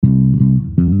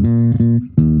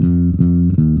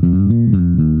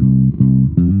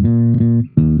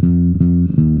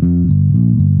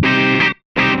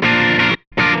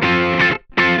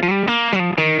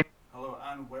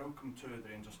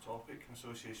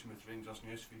collaboration with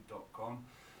rangersnewsfeed.com.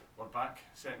 We're back,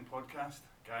 second podcast.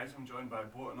 Guys, I'm joined by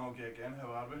Paul le Guen again.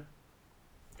 How are we?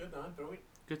 Good, man, brilliant.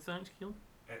 Good, thanks, Keelan.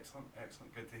 Excellent,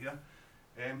 good to hear.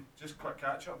 Just quick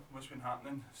catch up, what's been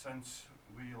happening since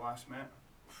we last met?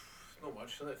 Not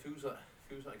much, so it feels like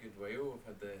a good while. We've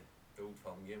had the old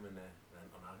firm game and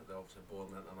the obviously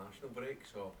boring international break,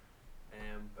 so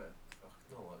but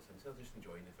not a lot since. I'm just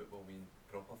enjoying the football being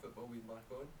proper football being back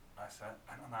on. That's it.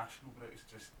 International breaks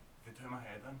just, they do my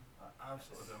head in. They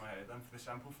absolutely do my head in, for the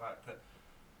simple fact that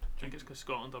Do you think it's because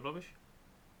Scotland are rubbish?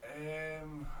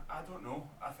 I don't know.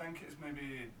 I think it's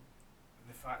maybe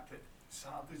the fact that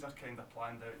Saturdays are kind of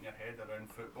planned out in your head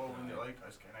around football. When you're like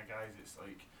us kind of guys, it's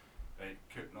like, right,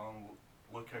 cooking on,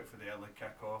 look out for the early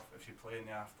kick-off. If you play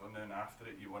in the afternoon after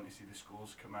it, you want to see the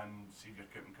scores come in, see if your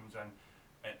cooking comes in.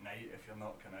 At night, if you're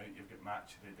not going out, you've got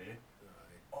match of the day.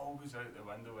 Always out the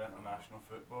window with international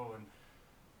football. And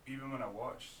even when I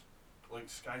watched, like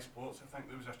Sky Sports, I think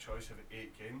there was a choice of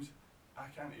 8 games. I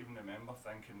can't even remember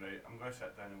thinking, right, I'm going to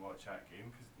sit down and watch that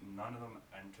game, because none of them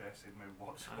interested me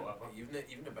whatsoever.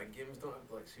 Even the big games don't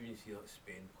have, like, see when you see like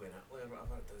Spain playing Italy or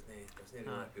whatever, it doesn't really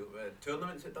appeal to me.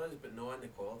 Tournaments it does, but not in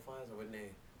the qualifiers. I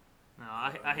wouldn't. No,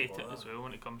 I hate it as well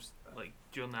when it comes like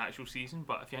during the actual season.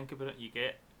 But if you think about it, you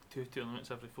get 2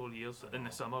 tournaments every 4 years in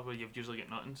the summer where you've usually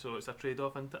got nothing, so it's a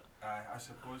trade-off, isn't it? I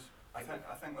suppose. I think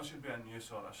there should be a new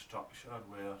sort of structure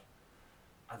where,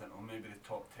 I don't know, maybe the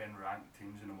top 10 ranked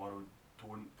teams in the world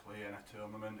don't play in a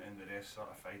tournament and the rest sort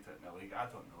of fight it in the league. I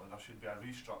don't know. There should be a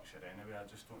restructure anyway. I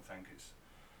just don't think it's.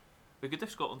 It'd be good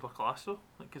if Scotland were class though,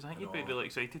 because I think you'd be really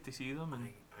excited to see them. And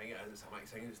I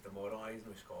think it's demoralising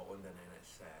with Scotland, and then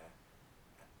it's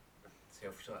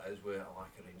selfish that is with a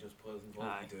lack of Rangers players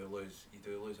involved. You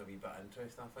do lose a wee bit of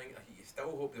interest. I think you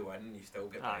still hope they win, you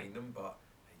still get behind them, but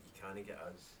you can't get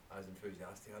as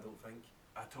enthusiastic. I don't think.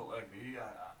 I totally agree.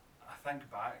 I think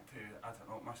back to, I don't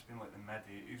know, it must have been like the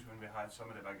mid-80s when we had some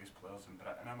of the biggest players in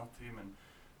Britain in our team, and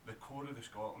the core of the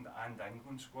Scotland and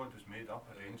England squad was made up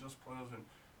of Rangers players, and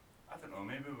I don't know,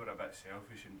 maybe we're a bit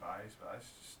selfish and biased, but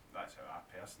that's how I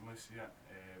personally see it.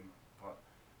 But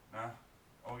nah,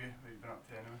 Augie, what have you been up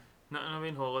to anyway? Nothing, I've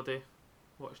been holiday,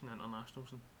 watching the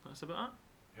internationals, and that's about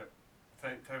it. Yep.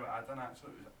 Tell you what I done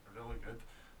actually, it was really good.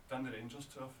 Done the Rangers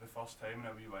tour for the first time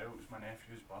in a wee while. It was my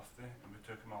nephew's birthday and we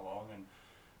took him along, and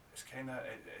it's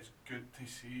it's good to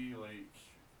see like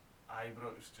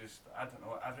Ibrox just, I don't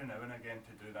know, every now and again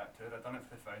to do that tour. I've done it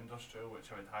for the Founders Tour,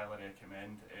 which I would highly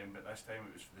recommend, but this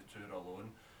time it was for the tour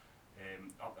alone.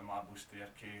 Up the marble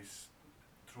staircase,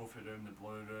 trophy room, the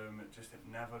blue room, it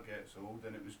never gets old,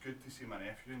 and it was good to see my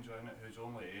nephew enjoying it, who's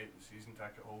only 8, season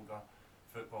ticket holder,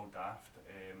 football daft,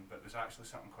 but there's actually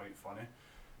something quite funny.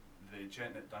 The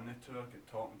gent that done the tour, got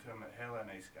talking to him, a hella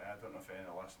nice guy. I don't know if any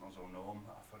of the listeners will know him,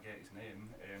 I forget his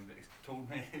name, but he's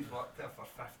told me he's worked there for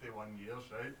 51 years,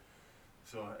 right?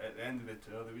 So at the end of the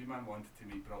tour, the wee man wanted to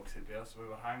meet Broxy Bear, so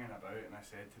we were hanging about, and I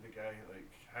said to the guy,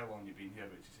 like, how long you been here?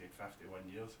 Which he said 51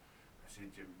 years. I said,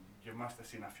 you must have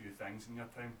seen a few things in your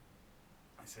time.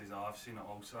 He says, oh, I've seen it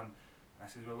all, son. And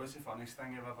I said, well, what's the funniest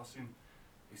thing you've ever seen?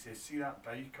 He says, see that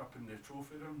bike up in the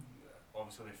trophy room?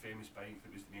 Obviously the famous bike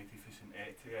that was donated for St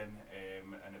Etienne,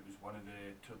 and it was one of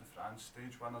the Tour de France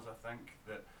stage winners, I think,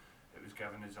 that it was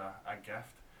given as a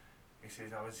gift. He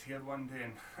says, I was here one day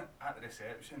and at the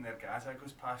reception their Gaza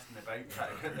goes past in the bike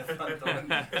trying to get the front door, and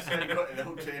so I got to the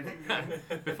old training ground.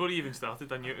 Before you even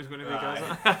started, I knew it was going to be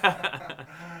Gaza.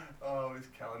 Oh, I was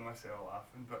killing myself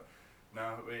laughing. But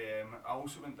no, I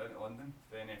also went down to London,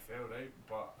 the NFL, right?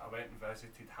 But I went and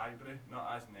visited Highbury,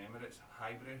 not as in Emirates,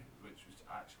 Highbury, which was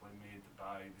actually made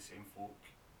by the same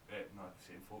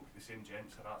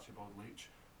gent, Sir Archibald Leach,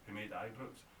 who made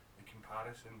Ibrox. The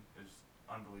comparison is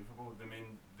unbelievable. The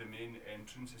main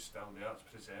entrance is still there, it's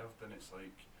preserved, and it's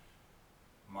like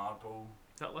marble.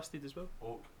 Is that listed as well?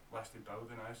 Oak listed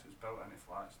building now, so it's built into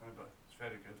flats now, but it's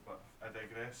very good. But I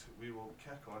digress. We will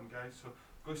kick on, guys. So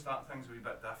go start things a wee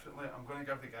bit differently. I'm going to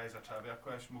give the guys a trivia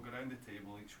question. We'll go around the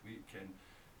table each week and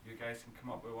you guys can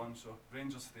come up with one. So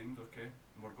Rangers themed, okay?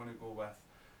 And we're going to go with,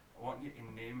 I want you to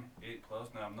name 8 players.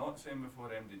 Now I'm not saying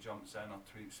before MD jumps in or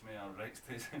tweets me or writes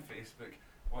to us on Facebook.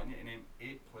 I want you to name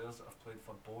 8 players that have played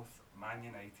for both Man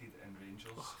United and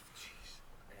Rangers. Oh jeez,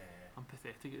 I'm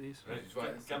pathetic at these.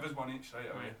 Right, give us one each right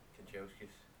away.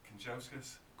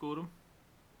 Kanchelskis. Gorham.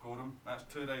 That's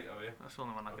 2 right away. That's the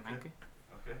only one I can think of.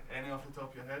 Okay, any off the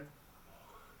top of your head?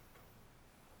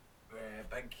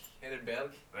 Big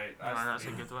Herenberg. Right, that's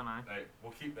a good one, aye. Right,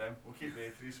 we'll keep them. We'll keep the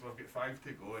 3, so we've got 5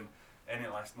 to go, and any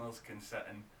listeners can sit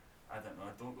and, I don't know,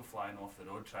 don't go flying off the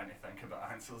road trying to think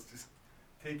about answers, just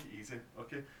take it easy,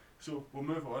 okay? So we'll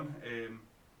move on.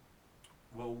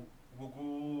 We'll We'll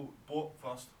go Boat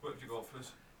first. What have you got for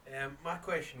us? My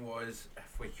question was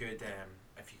if we could,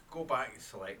 if you could go back and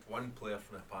select one player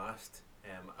from the past.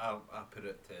 I put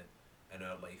it to in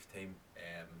our lifetime,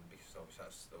 because obviously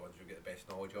that's the ones we get the best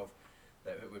knowledge of.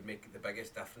 That it would make the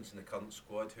biggest difference in the current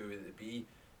squad. Who would it be?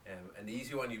 And the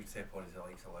easy one you would step on is the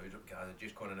likes of Laudrup guys,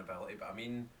 just going on ability. But I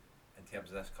mean, in terms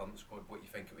of this current squad, what you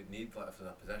think it would need, like if there's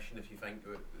a position, if you think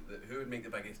who would make the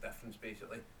biggest difference,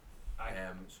 basically.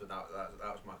 So that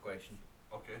was my question.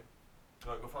 Okay.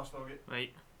 Right, go first, I'll get.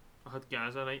 Right. I had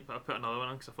Gaza, right, but I put another one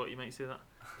on because I thought you might say that.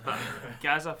 But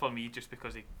Gaza for me, just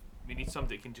because we need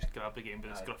somebody who can just grab the game by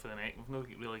the scruff of the neck. We've not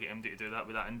really got him to do that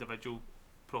with that individual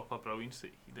proper brilliance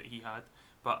that he had.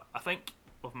 But I think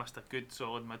we've missed a good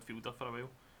solid midfielder for a while.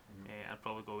 I'd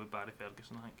probably go with Barry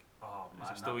Ferguson, I think. Oh man,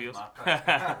 is it still yours?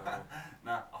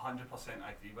 Nah, 100%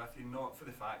 I agree with you. Not for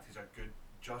the fact he's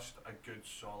just a good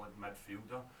solid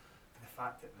midfielder. For the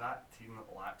fact that team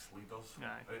lacks leaders.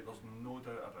 Right, there's no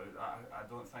doubt about that. I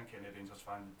don't think any Rangers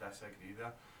fan would disagree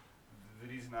there. The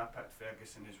reason I picked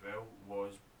Ferguson as well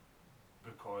was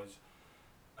because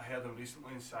I heard him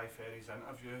recently in Cy Ferry's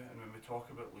interview, and when we talk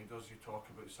about leaders, you talk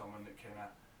about someone that kind of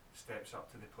steps up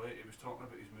to the plate. He was talking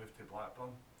about his move to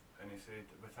Blackburn, and he said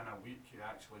within a week he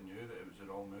actually knew that it was the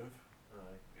wrong move.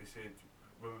 He said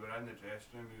when we were in the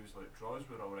dressing room, he was like, draws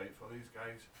were alright for these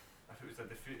guys. If it was a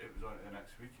defeat, it was on to the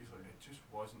next week. He's like, it just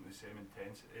wasn't the same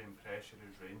intensity and pressure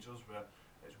as Rangers, where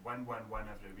it's win, win,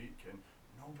 win every week, and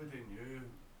nobody knew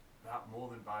that more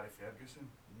than Barry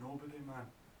Ferguson. Nobody, man.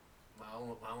 My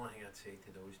only thing I'd say to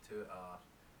those two are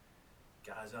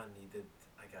Gaza needed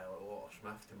a guy like Walter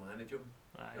Smith to manage him.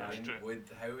 That's true.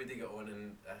 How would he get on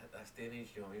in this day and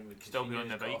age? You know what I mean? Would still be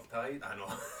on the bike. I know.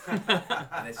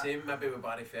 And the same maybe with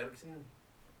Barry Ferguson.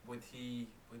 Would he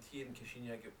and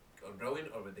Caixinha get on brilliant,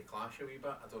 or would they clash a wee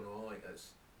bit? I don't know. Like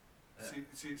it's.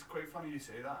 See, it's quite funny you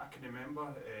say that. I can remember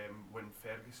when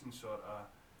Ferguson sort of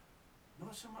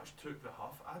not so much took the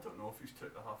huff. I don't know if he's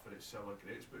took the huff for its silver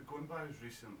greats, but going by his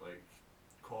recent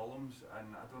columns,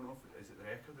 and I don't know if is it the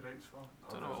record the rights for? I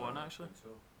don't know what one actually.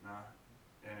 So. Nah.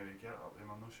 Anyway, get it up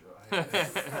them. I'm not sure.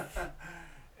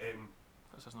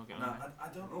 That's just not getting on. I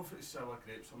don't know if it's silver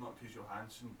grapes or not because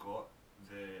Johansson got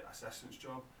the assistant's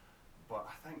job, but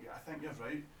I think you're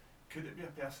right. Could it be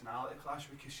a personality clash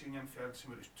with Caixinha and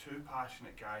Ferguson, where it's two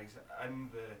passionate guys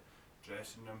in the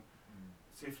dressing room?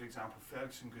 Say for example,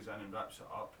 Ferguson goes in and rips it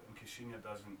up, and Caixinha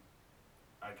doesn't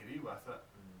agree with it.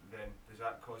 Then does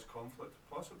that cause conflict?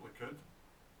 Possibly could.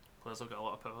 Players have got a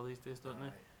lot of power these days, don't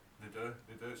they? They do.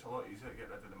 It's a lot easier to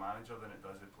get rid of the manager than it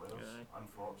does the players,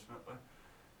 unfortunately.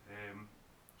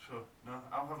 So no,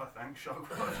 I'll have a think. Shug,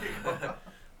 what have you got?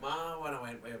 My one I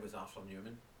went with was Arthur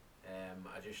Newman.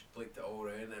 I just looked it all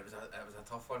around. It was a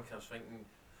tough one because I was thinking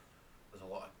there's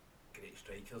a lot of great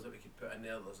strikers that we could put in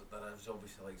there. There is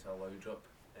obviously like Laudrup,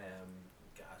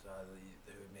 Gaza,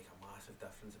 they would make a massive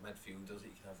difference. The midfielders that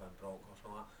you could have in Broncos and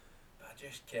all that. But I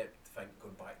just kept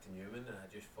going back to Newman, and I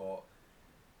just thought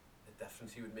the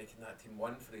difference he would make in that team.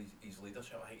 One, for his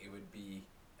leadership. I think he would be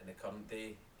in the current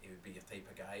day. He would be your type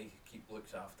of guy.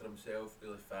 Looks after himself,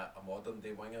 really fit, a modern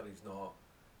day winger. He's not.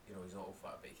 He's not all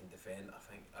fat, but he can defend. I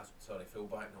think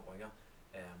fullback, not winger.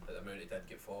 But the amount he did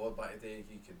get forward back in the day,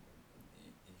 you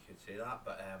could say that.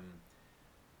 But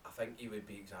I think he would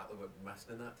be exactly what we're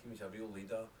missing in that team. He's a real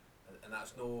leader, and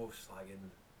that's no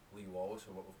slagging Lee Wallace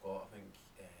or what we've got. I think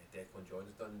Declan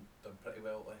John's done pretty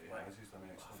well at left back. He's done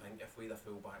excellent. I think if we had a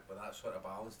fullback with that sort of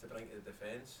balance to bring to the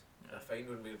defence, I find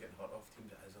when we're getting hurt off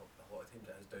teams, a lot of teams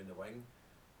it is down the wing.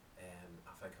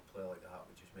 I think a player like that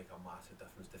would just make a massive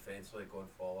difference defensively going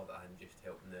forward and just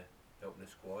helping the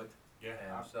squad. Yeah.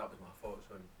 So that was my thoughts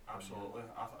on. Absolutely.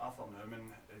 Arthur Newman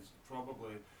is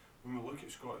probably, when we look at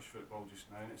Scottish football just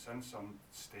now, it's in some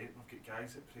state. We've got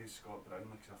guys that praise Scott Brown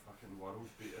like he's a fucking world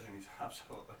beater, and he's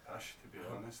absolutely pish, to be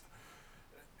honest.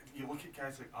 You look at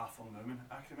guys like Arthur Newman.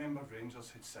 I can remember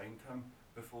Rangers had signed him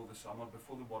before the summer,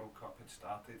 before the World Cup had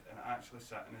started, and actually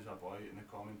sitting as a boy and the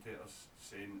commentators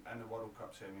saying in the World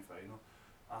Cup semi-final,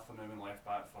 Arthur Newman left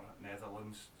back for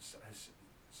Netherlands, has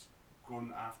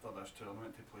going after this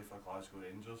tournament to play for Glasgow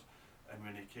Rangers, and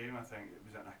when he came, I think it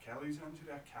was an Achilles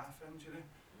injury, a calf injury.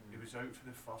 He was out for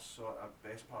the first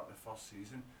best part of the first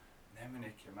season, and then when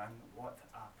he came in, what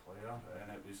a player.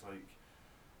 And it was like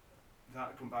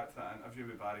that, going back to that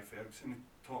interview with Barry Ferguson, he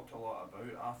talked a lot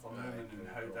about Arthur Newman and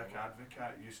how Dick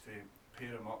Advocaat used to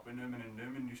pair him up with Newman, and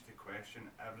Newman used to question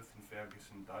everything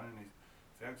Ferguson done, and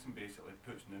Ferguson basically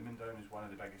puts Newman down as one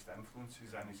of the biggest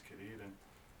influences in his career. And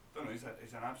I don't know, he's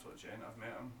an absolute gent. I've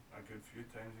met him a good few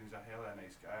times, and he's a hell of a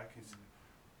nice guy.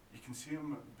 you can see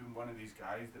him being one of these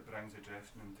guys that brings the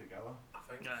dressing room together. I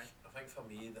think for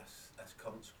me, this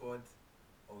current squad,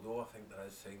 although I think there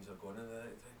is signs are going in the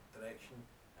right direction,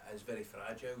 it is very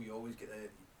fragile. You always get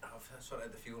I have sort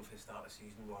of the feeling for the start of the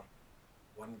season where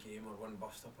one game or one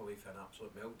bust up away from an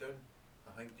absolute meltdown.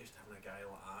 I think just having a guy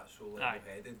like that, so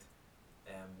level-headed,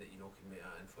 that you know can make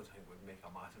that influence, I think would make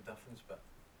a massive difference. But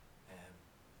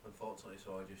unfortunately,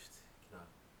 so I just kind of.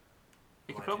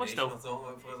 He could probably still.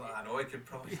 I know he could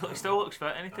probably. He still looks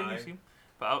fit anytime you see him.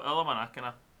 But the other one I kind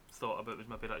of thought about was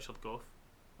maybe Richard Gough.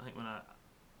 I think when I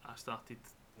started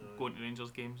going to Rangers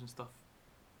games and stuff,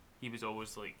 he was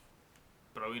always like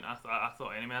brilliant. I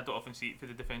thought anyway. I don't often see it for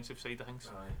the defensive side of things,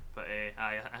 but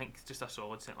I think it's just a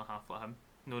solid centre half like him.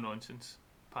 No nonsense,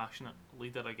 passionate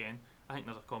leader again. I think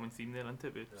there's a common theme there, isn't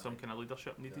it, with some kind of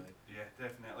leadership needed. Yeah,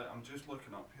 definitely. I'm just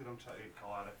looking up here. I'm trying to get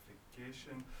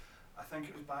clarification. I think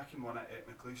it was back in one of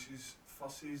McLeish's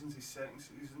first seasons, his second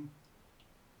season.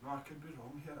 No, I could be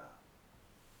wrong here.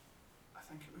 I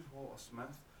think it was Walter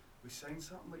Smith. We signed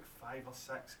something like 5 or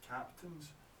 6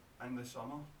 captains in the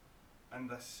summer. In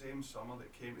this same summer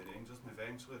that came to Rangers, and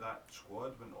eventually that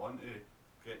squad went on to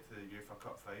get to the UEFA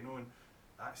Cup final, and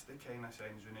that's the kind of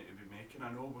signs we need to be making. I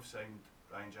know we've signed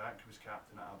Ryan Jack, who was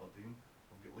captain at Aberdeen.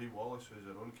 We've got Lee Wallace, who's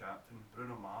our own captain.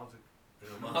 Bruno Mars.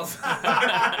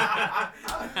 How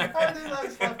did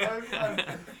that slip out,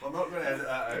 man? We're not going to edit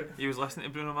that out. He was listening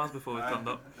to Bruno Mars before we turned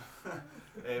up.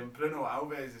 Bruno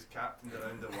Alves is captained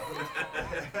around the world.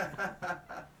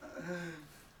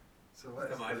 So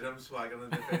imagine him swaggering in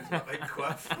defence with a big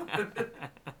quiff.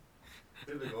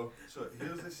 Here we go. So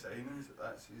here's the signings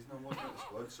that season. I'm looking at the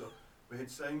squad. So we had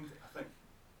signed, I think,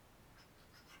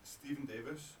 Stephen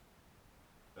Davis,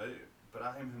 right?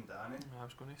 Brahim Hamdani. I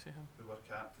was going to say him. Who were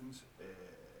captains.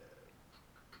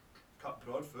 Kurt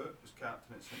Broadfoot was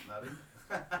captain at St Mirren.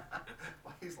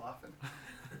 Why he's laughing?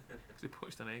 Because he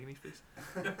poached an egg in his face.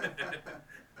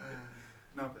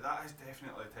 No, but that is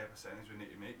definitely the type of signings we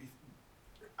need to make.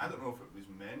 I don't know if it was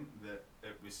meant that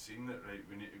it was seen that right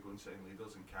we need to go and sign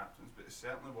leaders and captains, but it's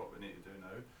certainly what we need to do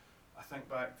now. I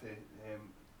think back to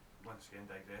once again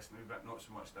digressing a wee bit, not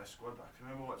so much this squad, but I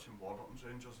can remember watching Warburton's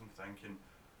Rangers and thinking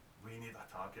we need a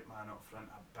target man up front,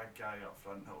 a big guy up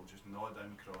front that'll just nod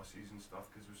in crosses and stuff,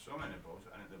 because there was so many balls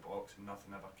in at the box and nothing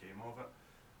ever came of it.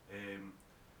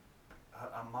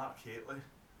 A Mark Hateley,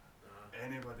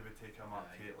 anybody would take a Mark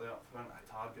Hateley up front, a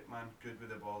target man, good with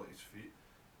the ball at his feet,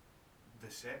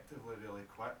 deceptively really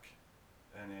quick,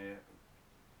 and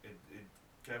it'd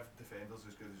give defenders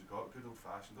as good as he's got, good old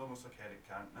fashioned, almost like Eric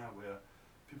Cantona, where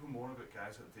people moan about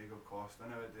guys like Diego Costa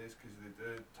nowadays because they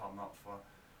do turn up for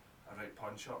a right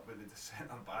punch up with the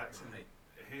centre backs, and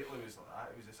Hateley was like that.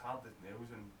 He was as hard as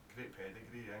nails and great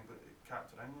pedigree.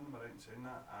 Captain England, am I right in saying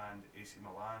that? And AC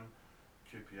Milan,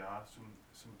 QPR,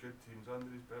 some good teams under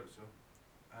his belt. So,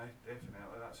 aye,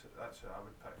 definitely that's who I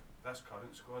would pick. This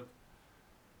current squad,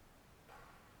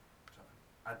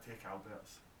 I'd take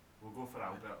Alberts. We'll go for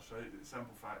Alberts, right? The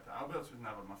simple fact that Alberts was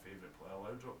never my favourite player.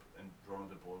 Laudrup and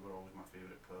Ronald de Boer were always my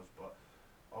favourite players, but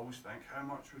I always think, how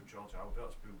much would George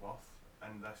Alberts be worth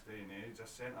in this day and age? A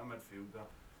centre midfielder,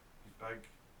 he's big,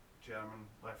 German,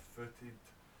 left-footed.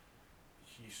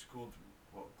 He scored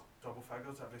double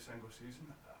figures every single season.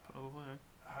 Probably.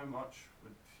 How much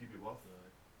would he be worth?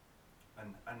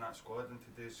 In that squad, in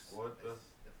today's squad? The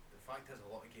fact is, a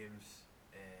lot of games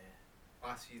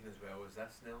last season as well as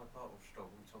this, in the part we've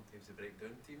struggled sometimes to break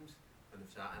down teams when they've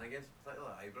sat in against,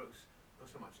 particularly at Ibrox. Not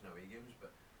so much in away games,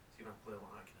 but seeing a player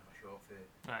like that can have a shot for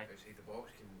outside the box,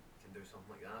 can do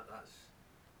something like that. That's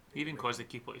even because they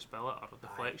keep like spell it or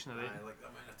deflection of it. Like the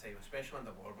amount of time, especially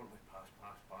under Warburton, with pass,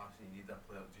 and you need a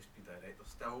player to just be direct. There's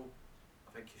still,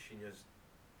 I think Caixinha's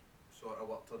sort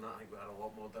of worked on that. I think we are a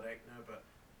lot more direct now, but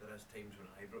there is times when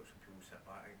at Ibrox when people sit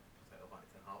back, particularly back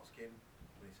to the Hearts game,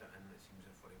 when they sit in, it seems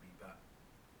as if we're a wee bit,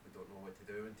 we don't know what to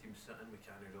do when teams sit in, we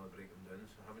can't really break them down,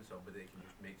 so having somebody that can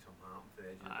just make something happen for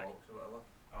the edge of the box or whatever.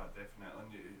 Oh, definitely.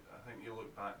 And I think you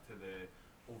look back to the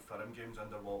Old Firm games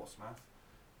under Walter Smith,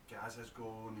 Gazza's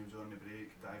goal, and he was on the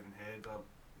break, diving header,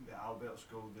 the Albert's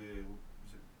goal,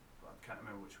 I can't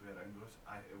remember which way around it was.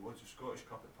 It was the Scottish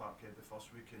Cup at Parkhead the first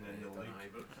week, and then the league.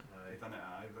 He done it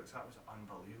at Ibrox. That was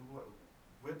unbelievable.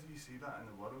 Where do you see that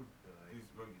in the world?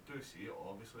 Well, you do see it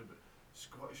obviously, but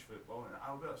Scottish football, and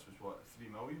Alberts was what, 3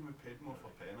 million we paid more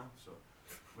for Penna, so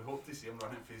we hope to see him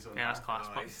running for his own. Yeah, that's class.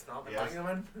 He's starting to bang him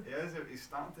in. Yes, he's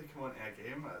starting to come onto a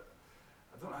game.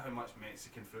 I don't know how much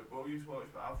Mexican football you've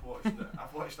watched, but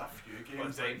I've watched a few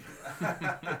games.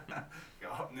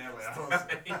 Got up nearly hours.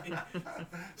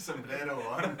 Sombrero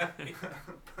on.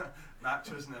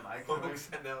 Nachos in the microwave.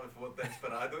 Sitting there with 4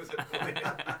 desperados at play.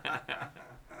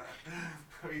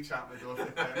 We chat me door for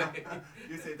the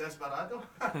You say Desperado.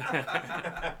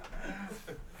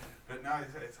 But no,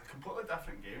 it's a completely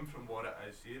different game from what it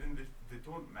is here, and they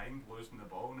don't mind losing the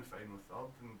ball in the final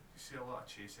third, and you see a lot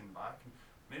of chasing back, and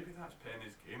maybe that's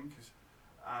Penny's game, because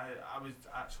I was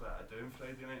actually at a down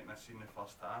Friday night and I seen the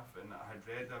first half, and I had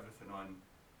read everything on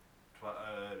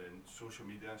Twitter and social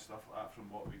media and stuff like that from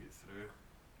what we get through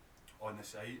on the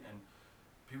site, and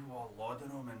people were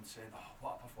lauding him and saying, oh,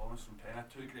 what a performance from Penny,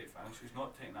 2 great finishes,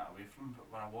 not taking that away from him, but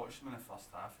when I watched him in the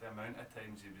first half, the amount of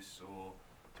times he was so...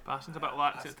 His passing's a bit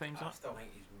lax at times, I still think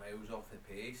he's miles off the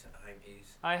pace.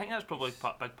 I think that's probably a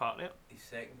big part of it. He's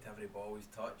second to every ball he's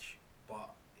touch,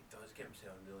 but he does get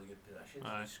himself in really good positions.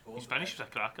 His finish was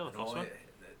a cracker, the first one.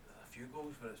 A few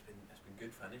goals where it's been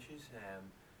good finishes,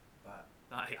 but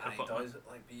he does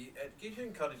it gives you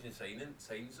encouraging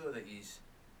signs though that he's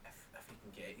if he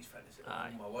can get his fitness at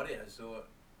home. My worry is though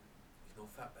he's not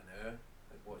fit by now.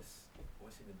 Like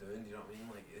what's he been doing? Do you know what I mean?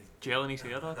 Like gelling his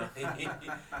hair,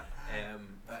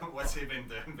 what's he been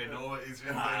doing? We know what he's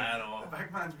been doing. I know. The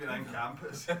big man's been on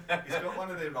campus. He's got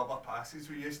one of the rubber passes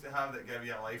we used to have that give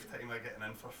you a lifetime of getting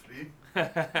in for free.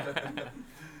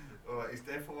 Oh, he's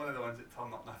definitely one of the ones that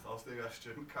turned up on a Thursday with a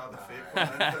student card, a fake one.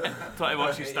 Try to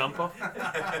watch his stamp off.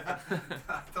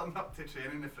 I turned up to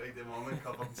training the Friday morning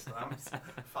covered in stamps,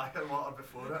 fire water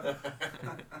before it.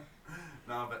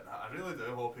 No, but I really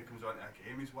do hope he comes onto a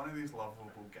game. He's one of these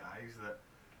lovable guys that,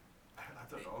 I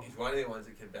don't know. He's one of the ones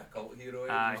that can be a cult hero.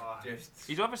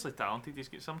 He's obviously talented, he's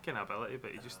got some kind of ability,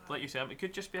 but he just, like you said, it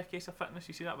could just be a case of fitness.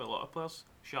 You see that with a lot of players.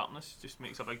 Sharpness just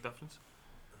makes a big difference.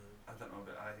 I don't know,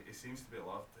 but he seems to be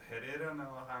loved. Herrera, on the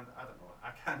other hand, I don't know,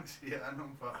 I can't see it in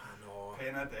him, but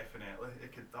Pena definitely. He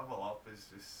could double up as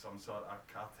just some sort of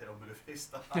cartel movie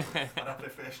star or a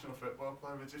professional football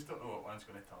player. We just don't know what one's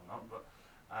going to turn up, but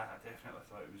I definitely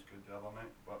thought it was good the other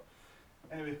night. But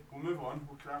anyway, we'll move on,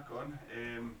 we'll crack on.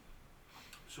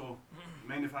 So,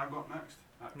 mind if I got next?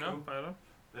 No, fire on.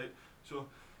 Right, so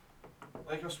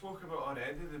like I spoke about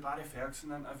already, the Barry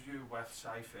Ferguson interview with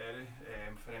Cy Ferry,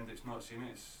 for anyone that's not seen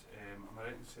it, it's, am I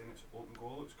right in saying it's Open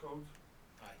Goal it's called?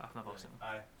 Aye. I've never seen them.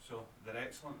 Aye, so they're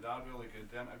excellent, they are really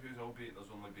good, the interviews, albeit there's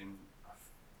only been a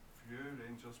few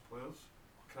Rangers players.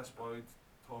 Chris Boyd,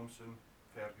 Thompson,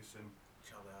 Ferguson,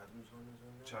 Charlie Adams one as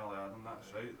well. Charlie Adam, that's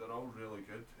right, they're all really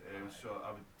good, so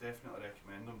I would definitely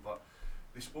recommend them, but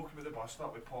they spoke about the bust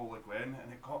up with Paul le Guen, and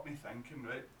it got me thinking,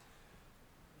 right,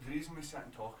 the reason we sit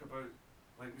and talk about,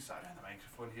 like we sit around the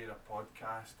microphone here, a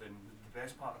podcast, and the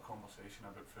best part of conversation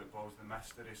about football is the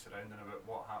mystery surrounding about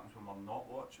what happens when we're not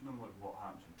watching them, like what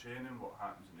happens in training, what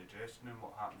happens in the dressing room,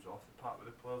 what happens off the park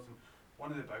with the players, and one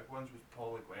of the big ones was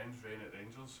Paul le Guen's reign at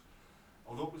Rangers.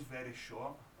 Although it was very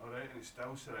short, alright, and it's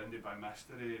still surrounded by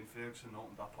mystery, and Ferguson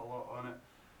opened up a lot on it.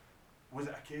 Was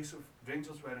it a case of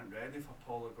Rangers weren't ready for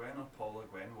Paul le Guen, or Paul le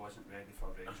Guen wasn't ready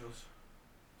for Rangers?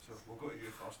 So we'll go to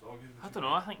you first, August. I don't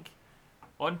know, I think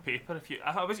on paper,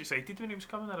 I was excited when he was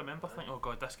coming. I remember thinking, oh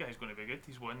god, this guy's going to be good.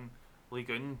 He's won League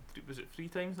One, was it 3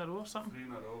 times in a row or something? 3 in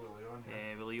a row with Leon,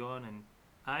 yeah. With Leon, and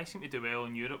I seem to do well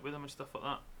in Europe with him and stuff like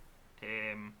that.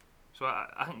 So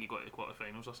I think he got to the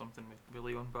quarterfinals or something with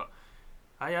Leon, but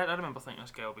I remember thinking this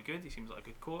guy will be good. He seems like a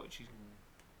good coach.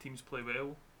 Teams play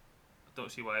well. I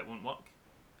don't see why it won't work.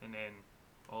 And then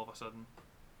all of a sudden,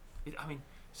 I mean,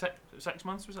 6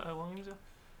 months was it? How long was it?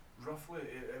 Roughly,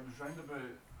 it was round about,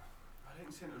 I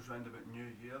didn't say it was round about New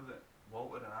Year that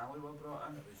Walter and Ali were brought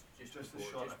in. It was just a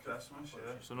short of Christmas,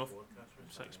 yeah. So no,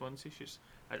 6 months ish.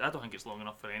 I don't think it's long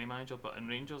enough for any manager, but in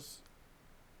Rangers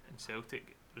and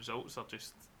Celtic, results are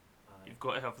just, you've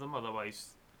got to have them,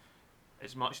 otherwise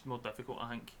it's much more difficult, I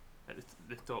think, at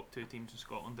the top 2 teams in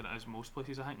Scotland than it is most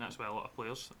places. I think that's why a lot of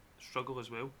players struggle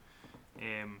as well.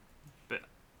 But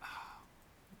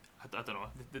I don't know,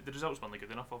 the results weren't good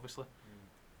enough, obviously.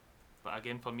 But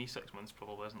again, for me, 6 months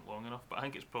probably isn't long enough. But I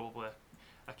think it's probably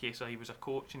a case of he was a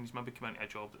coach and he's maybe come into a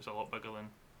job that's a lot bigger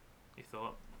than he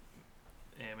thought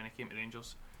when he came to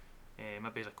Rangers.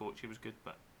 Maybe as a coach he was good,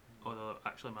 but although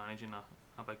actually managing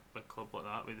a big club like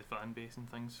that with the fan base and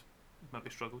things,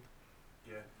 maybe struggled.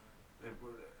 Yeah,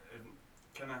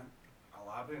 kind of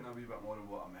elaborating a wee bit more on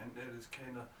what I meant there is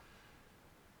kind of,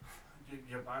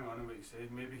 you're bang on what you said.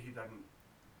 Maybe he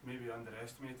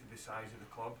underestimated the size of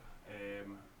the club.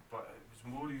 But it was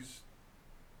more his,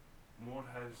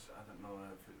 I don't know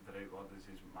if the right word is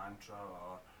his mantra,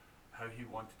 or how he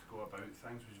wanted to go about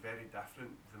things was very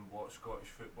different than what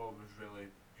Scottish football was really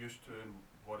used to and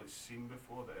what it's seen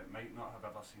before, that it might not have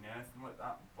ever seen anything like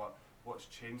that. But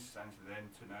what's changed since then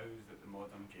to now is that the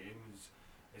modern game is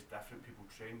different, people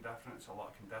train different, it's a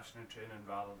lot of conditioning training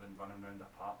rather than running around a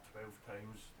park 12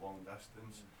 times, long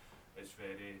distance. it's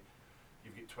very,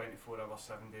 you've got 24 hours,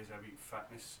 7 days a week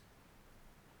fitness.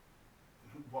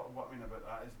 What I mean about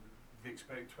that is they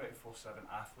expect 24/7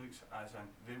 athletes, as in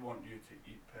they want you to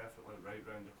eat perfectly right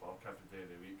round the clock every day of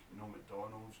the week, no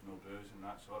McDonald's, no booze and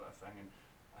that sort of thing. And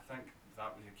I think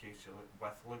that was the case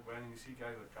with Le Guen, and you see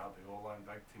guys like Guardiola and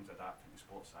big teams adapting to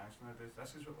sports science nowadays.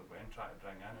 This is what Le Guen tried to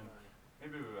bring in, and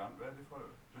maybe we weren't ready for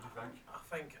it. What do you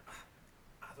think?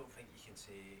 I don't think you can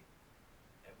say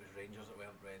it was Rangers that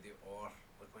weren't ready or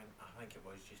Le Guen. I think it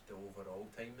was just the overall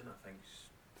timing. I think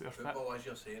football, as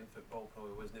you're saying, football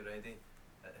probably wasn't ready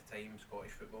at the time.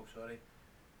 Scottish football, sorry,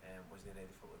 wasn't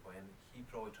ready for Le Guen. He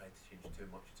probably tried to change too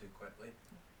much too quickly.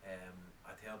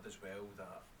 I'd heard as well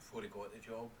that before he got the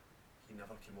job, he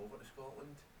never came over to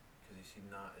Scotland because he seen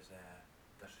that as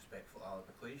disrespectful to Alec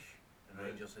McLeish, and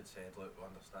Right. Rangers had said, look, we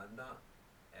understand that,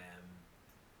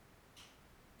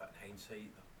 but in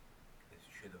hindsight they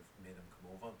should have made him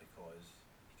come over because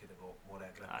he could have got more a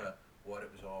grip at what it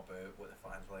was all about, what the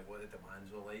fans were like, what the demands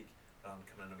were like, rather than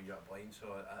coming in a wee bit blind.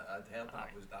 So I'd heard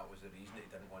that was the reason he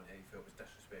didn't want it. He felt it was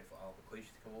disrespectful to Alec McLeish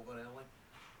to come over early.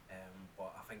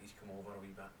 But I think he's come over a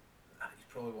wee bit. He's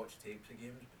probably watched tapes of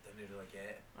games but didn't really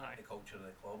get the culture of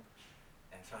the club.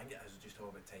 So I think it is just all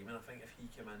about timing. I think if he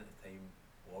came in at the time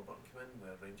Warburton came in,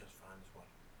 where Rangers fans were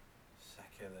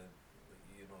sick of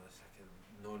sick of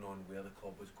not knowing where the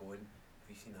club was going, if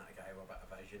he seen that guy with a bit of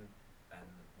vision and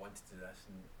wanted to do this,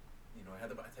 and he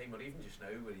had a bit of time, or even just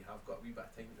now where you have got a wee bit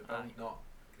of time to build, not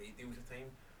great deals of time,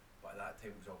 but at that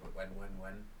time it was all about win, win,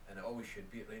 win, and it always should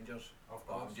be at Rangers. Of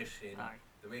but course. I'm just saying,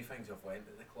 the way things have went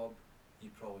at the club, he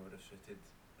probably would have suited.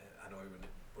 I know he wouldn't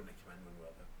have come in when we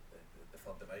were the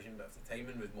third division, but if the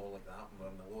timing was more like that, when we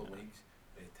were in the lower leagues,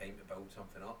 we had time to build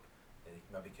something up, then he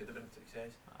maybe could have been a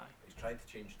success. But he's tried to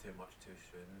change too much too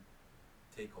soon,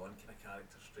 take on kind of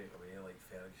characters straight away, like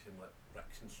Ferguson, like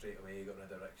Rickson straight away. He got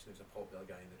rid of Rickson, who's a popular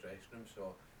guy in the dressing room.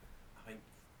 So I think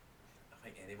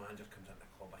any manager comes into the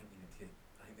club, I think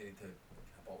they need to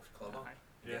box clever. I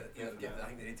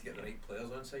think they need to get the right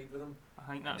players on side with them. I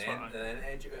think that's and then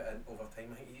edge it out, and over time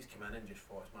I think he's come in and just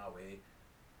thought, it's my way,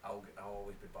 I'll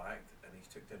always be backed, and he's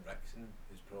took down Rickson,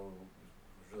 who's probably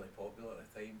was really popular at the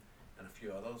time, and a few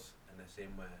others, in the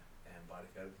same way Barry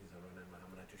Ferguson's a run-in with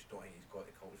him, and I just don't think he's got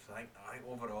the culture. So I think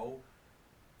overall,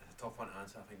 it's a tough one to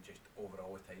answer. I think just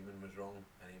overall the timing was wrong,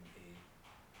 and he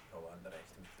probably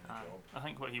underestimated the job. I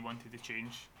think what he wanted to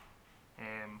change,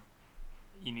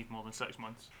 you need more than 6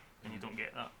 months, and you don't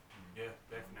get that. Yeah,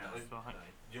 definitely. So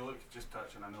You look, just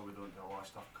touching, I know we don't do a lot of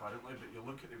stuff currently, but you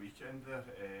look at the weekend there,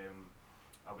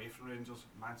 away from Rangers,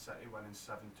 Man City winning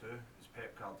 7-2, it's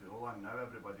Pep Guardiola, and now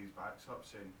everybody's backs up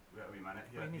saying, wait a wee minute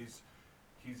here,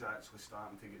 he's actually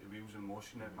starting to get the wheels in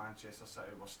motion at Manchester City.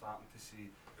 We're starting to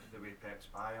see the way Pep's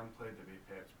Bayern played, the way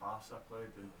Pep's Barca played,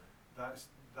 and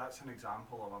that's an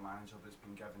example of a manager that's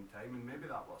been given time, and maybe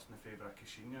that works in the favour of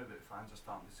Caixinha, that fans are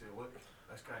starting to say, look,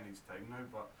 this guy needs time now.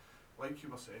 But like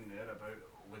you were saying there about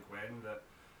Le Guen, that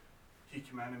he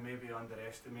came in and maybe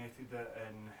underestimated it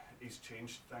and he's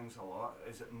changed things a lot.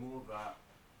 Is it more that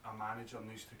a manager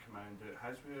needs to come in and do it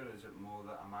his way, or is it more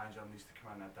that a manager needs to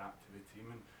come in and adapt to the team?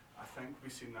 And I think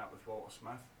we've seen that with Walter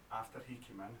Smith. After he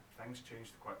came in, things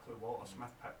changed quickly. Walter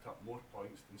Smith picked up more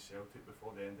points than Celtic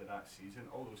before the end of that season,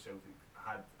 although Celtic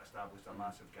had established a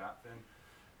massive gap then.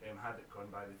 Had it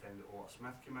gone by the time that Walter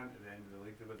Smith came in, at the end of the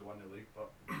league, they would have won the league. But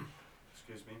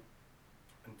excuse me,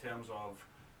 in terms of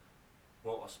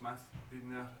Walter Smith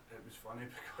being there, it was funny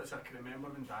because I can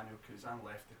remember when Daniel Cousin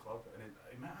left the club, and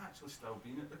he might actually still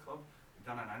been at the club. He'd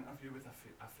done an interview with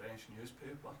a French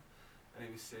newspaper, and he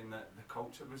was saying that the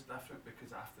culture was different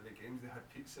because after the games they had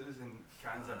pizzas and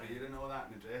cans of beer and all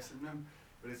that in the dressing room.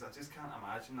 Whereas I just can't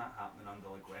imagine that happening under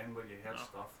Le Guen, where you heard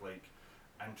stuff like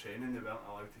in training they weren't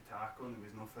allowed to tackle and there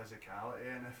was no physicality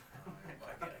in it.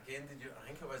 Again, I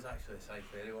think it was actually Cy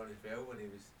Ferry one as well, when he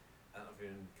was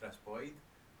interviewing Chris Boyd,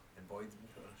 and Boyd's been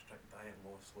put on a strict diet and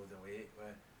lost loads of weight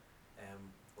with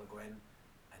Le Guen,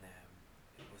 and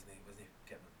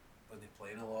wasn't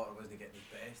playing a lot, or wasn't getting his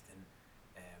best, and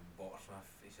Walter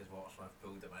Smith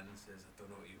pulled him in and says, I don't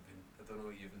know what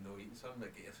you've been no eating something, but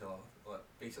get yourself, like,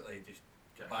 basically just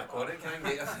get back on it, can't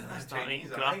get yourself Chinese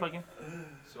crap again.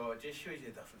 So it just shows you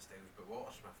the different styles, but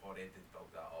Walter Smith already did build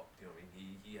that up, you know what I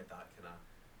mean? He had that kind of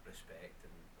respect,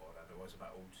 and whatever, it was a bit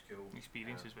old school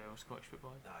Experience as well, Scottish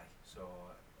football. Aye, so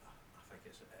I think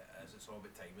it's all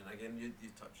about timing. Again, you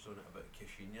touched on it about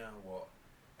Caixinha, what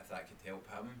if that could help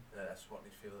him. That's what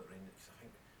his favourite Rangers. Because I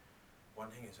think one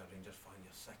thing as a Rangers fan,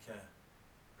 you're sick of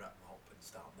ripping up and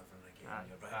starting everything again.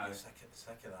 You're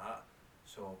sick of that.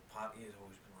 So Party has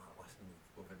always been like, listen,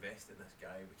 we've invested in this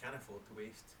guy. We can't afford to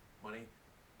waste money.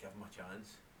 Give him a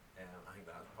chance. I think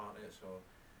that's part of it. So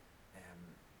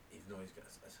even though it's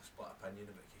a split opinion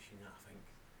about Kashina, I think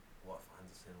a lot of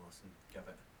fans are saying, listen, give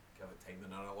it time, and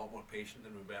they're a lot more patient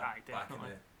than we were back in the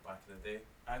day.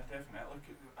 Definitely.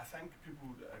 I think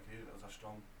people agree that there's a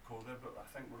strong core there, but I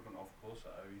think we're going off course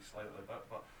a wee slightly bit.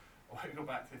 But I want to go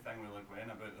back to the thing with Le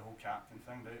Guen about the whole captain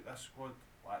thing, right? This squad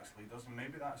lacks leaders, and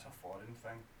maybe that's a foreign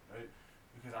thing, right?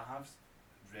 Because I have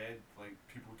read like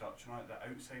people touching on it that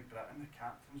outside Britain the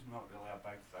captain's not really a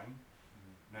big thing.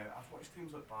 Now I've watched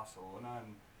teams like Barcelona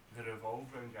and they revolve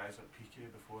around guys like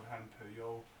Piqué before him,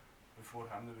 Puyol. Before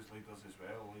him there was leaders as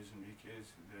well, Luis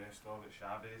Enriquez, the rest of it,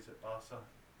 Xavi's at Barca.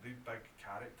 These big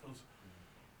characters.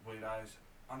 Whereas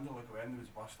under Le Guen there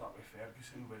was bust up with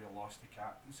Ferguson where he lost the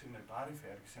captaincy. Now Barry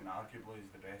Ferguson arguably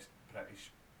is the best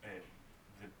British, maybe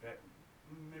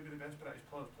the best British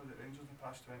player that's played at Rangers in the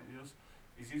past 20 years.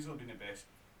 He's easily been the best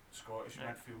Scottish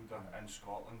midfielder in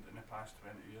Scotland in the past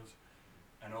 20 years.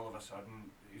 And all of a sudden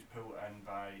he's pulled in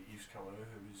by Yves Calou,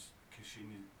 who was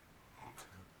Cassini.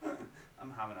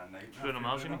 I'm having a nightmare. Bruno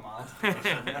Mars.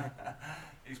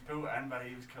 He's pulled in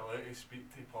by Yves Calou to speak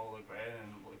to Paul le Guen,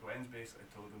 and Le Guen's basically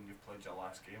told him you've played your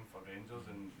last game for Rangers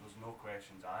and there's no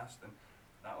questions asked, and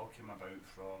that all came about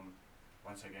from,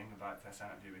 once again, go back to this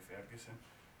interview with Ferguson.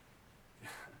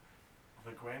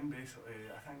 Le Guen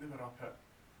basically, I think they were up at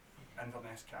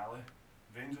Inverness Cali,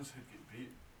 Rangers had got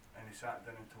beat, and he sat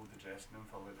down and told the dressing room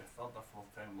for like the third or fourth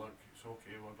time, look, it's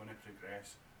okay, we're going to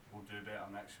progress, we'll do better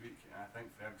next week. And I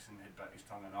think Ferguson had bit his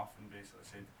tongue enough and basically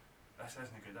said, this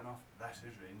isn't good enough, this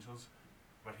is Rangers,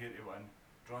 we're here to win,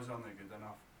 draws aren't good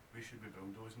enough, we should be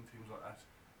bulldozing teams like this.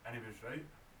 And he was right,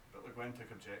 but Le Guen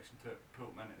took objection to it, put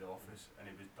him into the office, and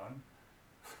he was done.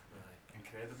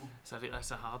 Incredible. It's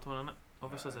a hard one, isn't it?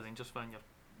 Obviously as a Rangers fan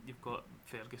you've got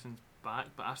Ferguson's back,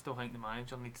 but I still think the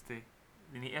manager needs to,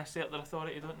 they need to assert their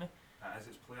authority, don't they? That is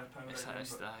its player power.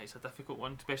 It's a difficult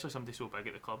one, especially somebody so big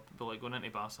at the club. But like going into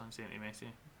Barca and saying to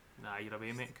Messi, nah, you're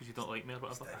away mate because you don't like me or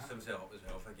whatever. He stitched himself up as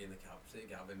well for getting the captaincy,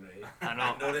 Gavin Ray. I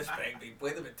know. No respect, but he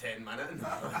played about 10 minutes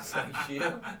and it's like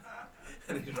sheer.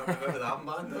 And he's running about with that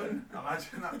armband on.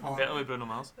 Imagine that. Better with Bruno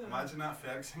Mars. Imagine that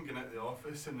Ferguson going out the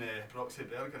office and Broxy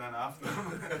Bear going in after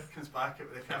him comes back out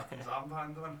with the captain's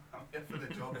armband on. I'm here for the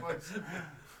job, boys.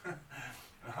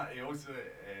 He also,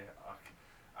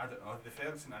 I don't know, the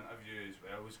Ferguson interview as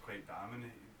well was quite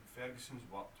damning. Ferguson's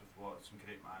worked with some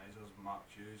great managers, Mark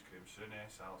Hughes, Graham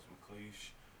Souness, Alex McLeish,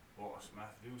 Walter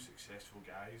Smith, real successful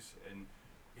guys, and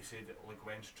he said that Le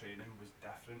Guen's training was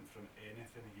different from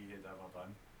anything he had ever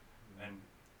done. And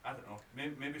I don't know,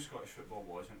 maybe Scottish football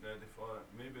wasn't ready for it,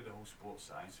 maybe the whole sports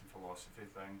science and philosophy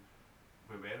thing,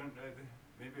 we weren't ready,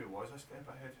 maybe it was a step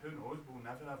ahead, who knows, we'll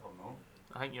never ever know.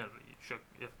 I think you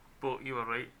were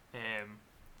right.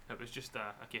 It was just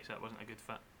a case that wasn't a good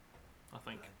fit. I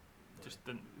think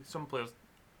some players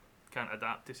can't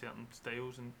adapt to certain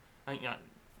styles, and I think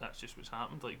that's just what's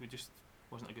happened. Like we just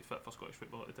wasn't a good fit for Scottish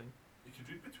football at the time. You could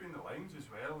read between the lines as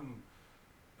well, and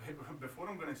before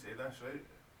I'm going to say this, right?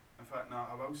 In fact, no,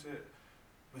 I will say it.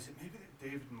 Was it maybe that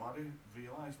David Murray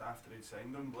realised after he'd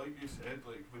signed him, like you said,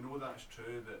 like we know that's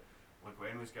true that Le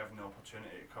Guen was given the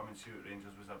opportunity to come and see what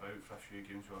Rangers was about for a few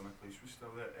games while McLeish was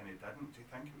still there, and he didn't. Do you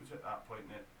think it was at that point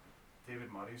that David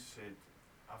Murray said,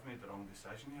 I've made the wrong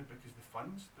decision here because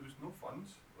there was no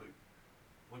funds. Like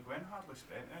Le Guen hardly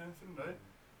spent anything, right?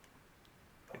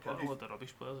 He got a lot of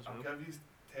rubbish players as well. I'll give you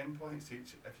 10 points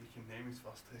each if you can name his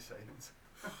first two signings.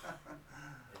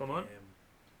 Come on.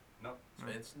 No.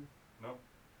 Svensson? No.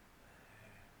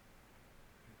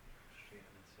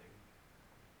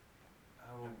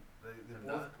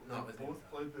 They both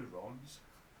played with Roms.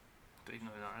 Don't even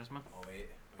know who that is, man. Oh wait.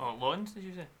 Oh, Lons, did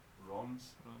you say? Roms.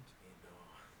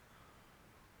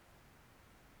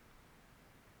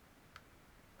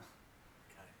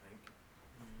 Can't think.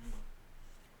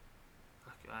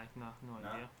 No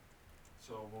idea.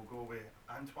 So we'll go with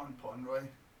Antoine Ponroy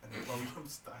and William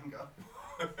Stanger.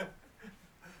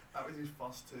 That was his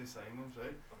first two signings,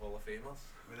 right? Hall of Famers.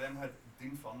 We then had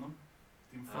Dean Furnham.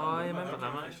 Oh, I remember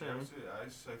them actually.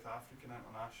 He's South African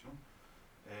international.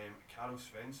 Karl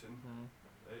Svensson.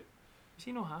 Right. Is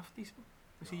he no half decent?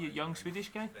 Is he a young Swedish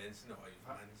guy? Svensson,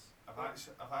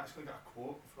 I've actually got a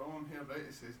quote from him here, right?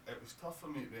 It says, it was tough for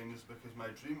me at Rangers because my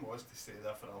dream was to stay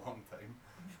there for a long time.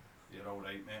 You're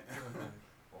alright, mate.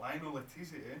 Lionel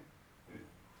Letizier, who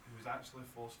was actually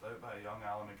forced out by a young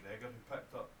Alan McGregor who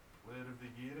picked up Player of the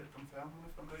Year at Dunfermline,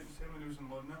 if I'm right in saying, when he was in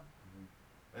loan there.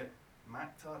 Right.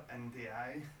 Maktar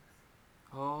Ndiaye.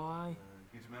 Oh, aye.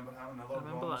 You remember having another I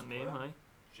remember that name, player? aye.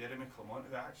 Jeremy Clement,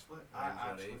 who I actually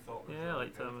thought was I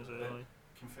liked him as well.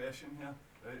 Confession here,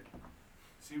 right?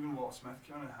 See when Walter Smith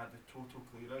came in and had the total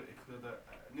clear out, he cleared out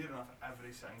near enough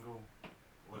every single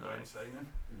Le Guen signing.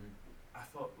 I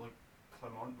thought like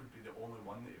Clement would be the only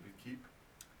one that he would keep.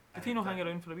 Did he not hang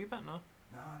around for a wee bit, no?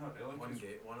 No, not really.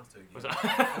 One or two games. Was it?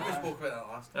 We spoke about that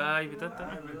last time. Aye, we did,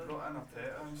 didn't we brought in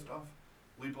Arteta and stuff.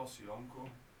 Libor Sionko.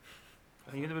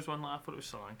 I knew there was one, like, I thought it was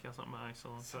Solanke or something. Aye,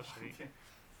 Solanke.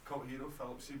 Cult hero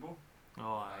Philip Sebo.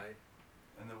 Oh, aye.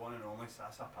 And the one and only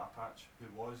Sasa Papac,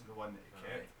 who was the one that he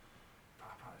kept.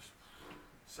 Papac,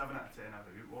 7 out of 10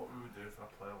 every week. What we would do for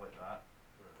a player like that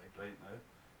right now.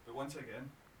 But once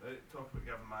again, right, talk about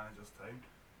giving managers time.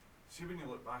 See when you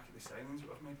look back at the signings that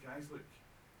we've made, guys, look,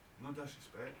 no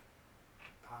disrespect,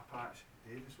 Papac,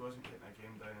 Davis wasn't getting a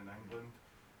game down in England.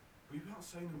 We weren't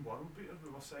signing world beaters, we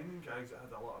were signing guys that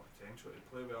had a lot of potential to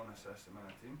play well in a system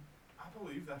and a team. I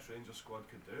believe this Rangers squad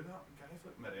could do that. Guys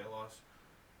like Morelos,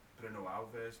 Bruno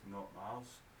Alves, not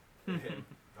Mars,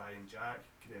 Ryan Jack,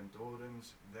 Graham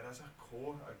Dorans. There is a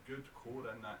core, a good core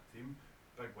in that team.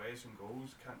 Big Wes and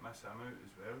goals, can't miss him out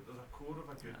as well. There's a core of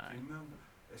a good team there.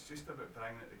 It's just about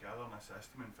bringing it together in a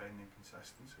system and finding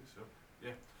consistency. So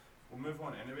yeah, we'll move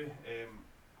on anyway.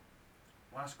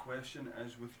 Last question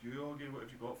is with you, Augie. What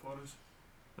have you got for us?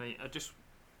 Right, I just,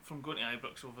 from going to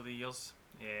Ibrox over the years,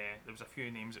 there was a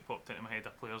few names that popped into my head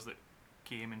of players that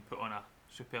came and put on a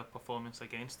superb performance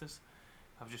against us.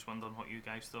 I was just wondering what you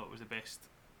guys thought was the best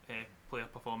player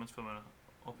performance from an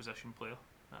opposition player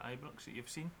at Ibrox that you've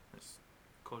seen that's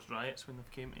caused riots when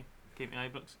they've came to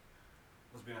Ibrox.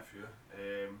 There's been a few.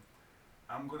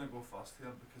 I'm going to go first here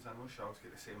because I know Shaw's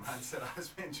get the same answer as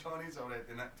me, and Johnny's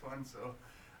already nicked one. So,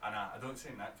 and I don't say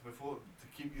nicked, before, to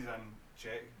keep you in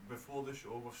check, before the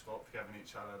show we've stopped giving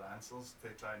each other answers to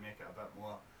try and make it a bit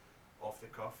more off the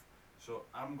cuff. So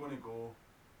I'm going to go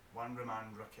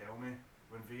Roman Riquelme.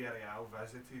 When Villarreal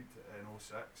visited in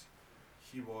 06,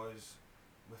 he was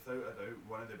without a doubt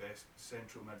one of the best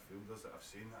central midfielders that I've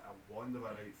seen. A wand of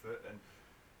a right foot, and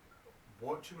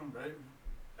watching him, right,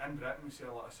 in Britain we see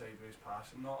a lot of sideways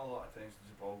passing. Not a lot of times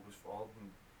the ball goes forward,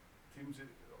 and teams,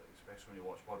 especially when you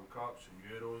watch World Cups and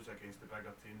Euros against the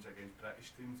bigger teams, against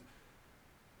British teams,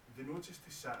 they know just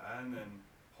to sit in and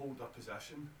hold their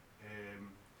position.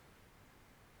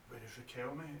 Whereas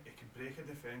Riquelme, he could break a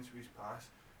defence with his pass,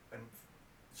 and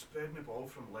spreading the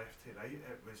ball from left to right,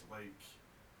 it was like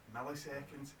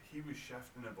milliseconds. He was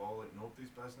shifting the ball like nobody's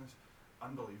business.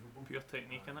 Unbelievable. Pure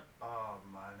technique in it. Oh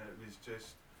man, it was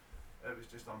just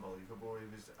unbelievable. He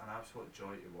was an absolute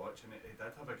joy to watch, and he did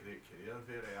have a great career.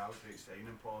 Villarreal, great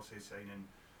signing policy, signing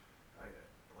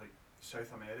like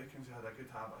South Americans. He had a good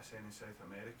habit of signing South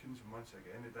Americans, and once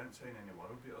again, he didn't sign any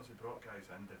world beaters. He brought guys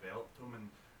in, developed them,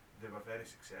 and they were very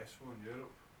successful in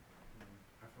Europe.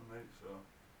 If I'm right, so.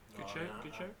 Good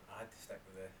shout. I had to stick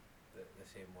with the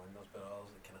same one. There's been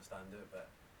others that kind of stand out, but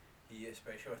he,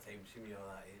 especially at times, when you're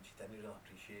that age, he didn't really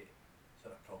appreciate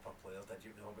sort of proper players, did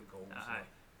you? Know about goals. Aye.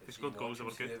 He scored goals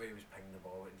that were good. The way he was pinging the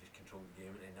ball and just controlled the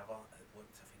game, and it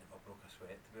looked as if he never broke a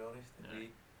sweat, to be honest. I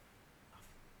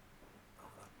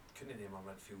couldn't name a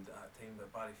midfield at that time,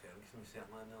 but Barry Ferguson was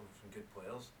certainly in there with some good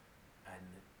players, and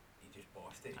he just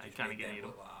bossed it. He just made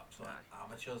them look like absolute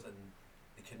amateurs, and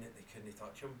they couldn't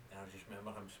touch him. And I just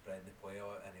remember him spreading the play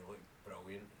out, and he looked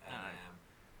brilliant. And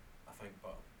I think,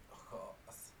 but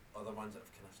other ones that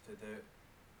have kind of stood out,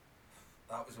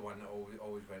 that was the one that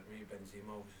always went with me.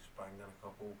 Benzema was banged in a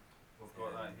couple. We've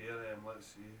got that here. Let's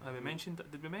see. Did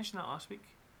we mention that last week?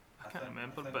 I can't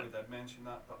remember, but we did mention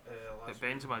that. But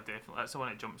Benzema definitely. That's the one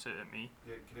that jumps out at me.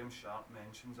 Yeah, Graham Sharp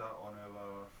mentions that on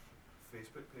our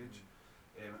Facebook page.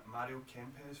 Mario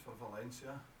Kempes for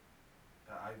Valencia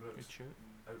at Ibrox. Good shoot.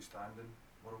 Outstanding,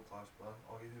 world class player.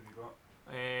 Augie, who have you got?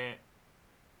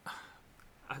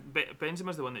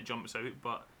 Benzema's the one that jumps out,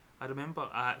 but I remember,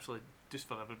 just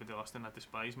for everybody listening, I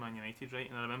despise Man United, right?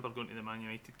 And I remember going to the Man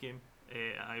United game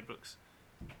at Ibrox,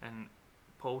 and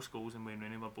Paul Scholes and Wayne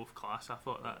Rooney were both class. I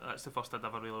thought that's the first I'd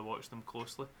ever really watched them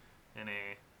closely, and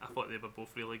I thought they were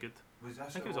both really good. I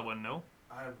think it was a 1-0.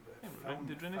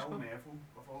 Did Rooney score? Neville,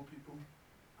 of all people,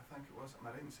 I think it was. Am I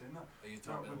right in saying that? Are you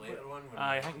talking about the later one?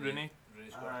 I think Rooney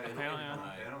scored a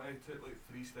penalty. He took like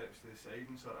 3 steps to the side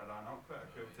and sort of ran up. Quite a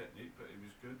cool technique, but he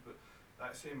was good. But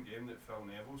that same game that Phil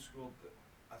Neville scored,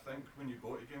 I think when you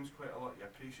go to games quite a lot, you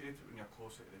appreciate it when you're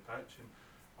closer to the pitch. And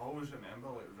I always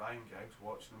remember like Ryan Giggs,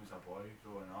 watching him as a boy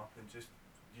growing up, and just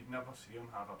you'd never see him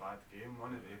have a bad game.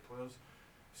 One of the players,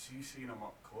 seeing him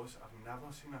up close, I've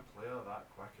never seen a player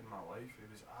that quick in my life. He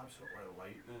was absolutely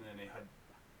lightning, and he had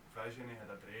vision, he had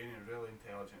a brain, and a really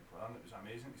intelligent player, and it was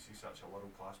amazing to see such a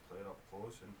world class player up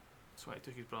close. And that's why he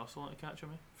took his Barcelona to catch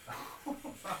him.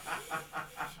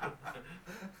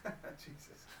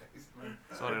 Jesus Christ, man.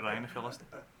 Sorry Ryan if you're listening.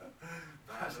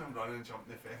 That's him running and jumping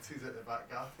the fences at the back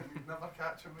garden. You'd never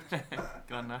catch him, would you?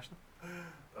 Grand National.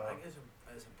 I think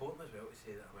it's important as well to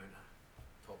say that amount of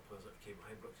top players that came to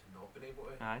Ibrox and not been able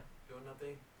to Aye. go on their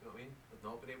day. Do you know what I mean? They've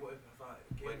not been able to have that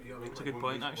game. You know what I mean? It's a good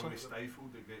point, When actually. we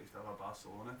stifled the greatest ever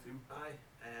Barcelona team. Aye,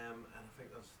 and I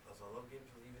think there's other games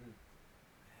that even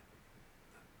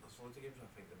there's loads of games where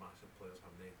I think the massive players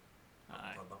haven't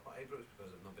turned up at Ibrox because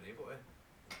they've not been able to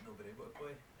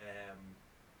play.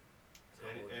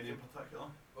 Any in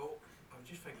particular? Well, I was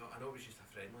just thinking, I know it was just a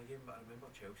friendly game, but I remember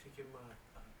Chelsea came a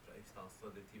pretty star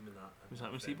of the team in that. Was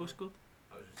that when Sebo scored?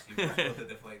 That was when Sebo scored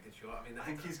the deflected shot. I mean, I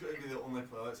think he's got to be the only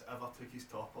player that's ever took his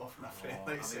top off in a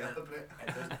friendly celebrate.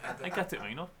 I think I took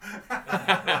mine off.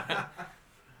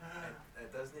 It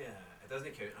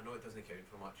doesn't count. I know it doesn't count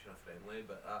for much in a friendly,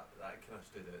 but that kind of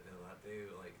stood out there that day.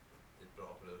 Like they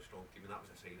brought up a really strong team, and that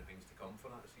was a sign of things to come for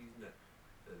that season. That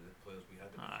the players we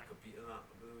had that competed in that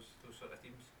those sort of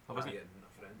teams. In a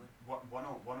friendly. One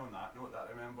on that note that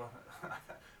I remember. I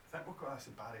think we'll call this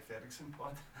the Barry Ferguson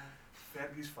pod.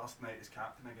 Fergie's first night as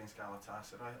captain against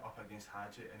Galatasaray up against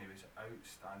Hadji, and he was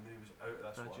outstanding. He was out of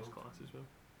this world. Class as well.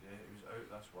 Yeah, he was out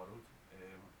of this world.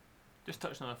 Just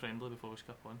touching on a friendly before we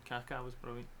skip on. Kaka was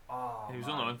brilliant. Oh, he was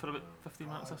only on for about 15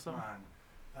 minutes or something. Man.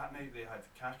 That night they had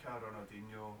Kaka,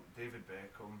 Ronaldinho, David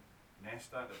Beckham,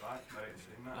 Nesta at the back. Am I right in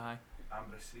saying that? Aye.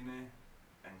 Ambrosini,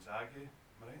 Inzaghi.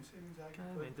 Am I right in saying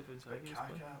Inzaghi?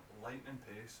 Kaka, lightning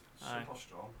pace, super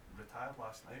strong. Retired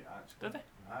last night actually. Did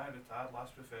he? Aye, retired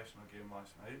last professional game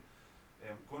last night.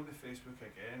 Going to Facebook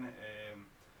again.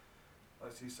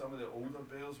 Let's see some of the older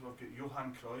bears. We've got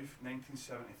Johan Cruyff,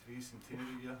 1973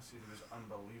 centenary year. Said he was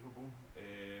unbelievable.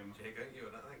 Check out you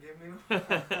were at that game, Neil.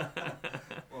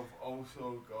 We've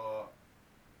also got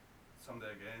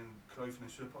somebody again, Cruyff in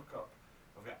the Super Cup.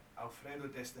 We've got Alfredo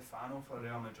Di Stefano for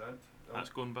Real Madrid.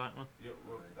 That's going back, man. Yep,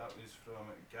 that was from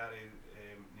Gary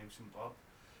Nielsen Bird.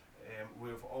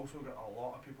 We've also got a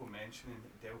lot of people mentioning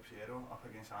Del Piero up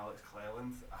against Alex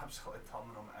Cleland, absolutely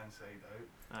turning him inside out.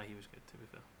 He was good to be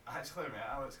fair. I actually met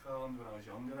Alex Cleland when I was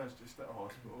younger. I was just at a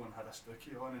hospital and had a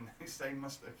stookie on and he signed my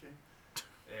stookie.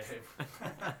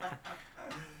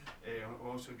 We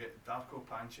also get Darko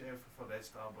Panchev for Red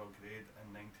Star Belgrade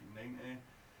in 1990.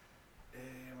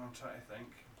 I'm trying to think.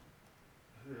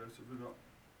 Who else have we got?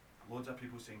 Loads of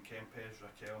people saying Kempes,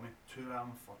 Raquelme,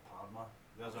 Thuram for Parma.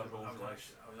 There's a Rolls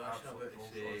Royce. I was actually about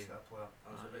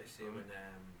to say when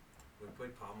we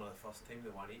played Parma the first time,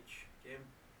 they won each game.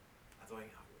 I don't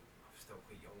think I was still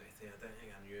quite young at the time. I don't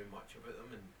think I knew much about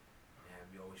them, and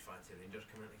we always fancy Rangers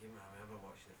coming into the game. I remember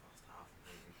watching the first half and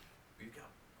thinking, we've got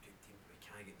a good team, but we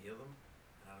can't get near them.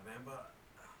 And I remember,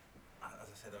 as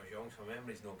I said, I was young, so my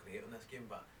memory's not great on this game,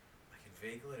 but I can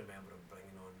vaguely remember them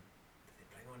bringing on. Did they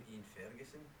bring on Ian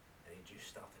Ferguson? And he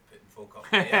just started putting folk up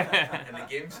there, and the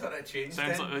game sort of changed.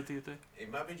 Sounds like what do you do? He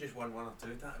maybe just won 1 or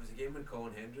 2. It was a game when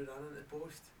Colin Hendry ran into the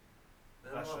post.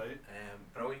 That's right.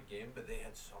 Brilliant game, but they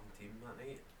had some team that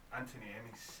night. Anthony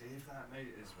Emming saved that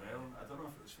night as well. I don't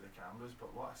know if it was for the cameras,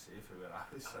 but what a save for where I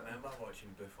was sitting. I remember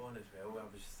watching Buffon as well.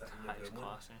 I was sitting in the room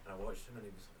and I watched him, and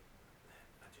he was like,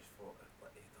 I just thought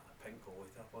like, he had a pink goalie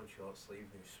top on, short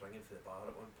sleeve, and he was swinging for the bar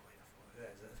at one point. Who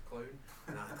is this clown?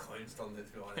 And that clown's turned out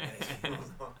to be one of the best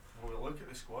games. Well, we look at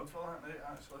the squad for that night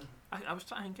actually. I was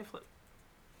trying to think if like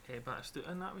Batistuta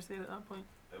and that was there at that point.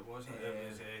 It wasn't. It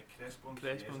was Crespo and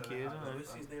Chiesa. What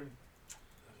was his name?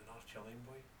 There was another Chilean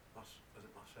boy. Was it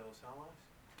Marcelo Salas?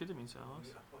 Could have been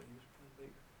Salas. I thought he was playing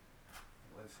like.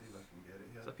 Let's see if I can get it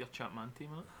here. It's up your Chapman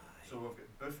team, isn't it? So we've got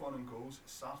Buffon in goals,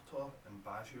 Sartor and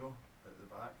Baggio at the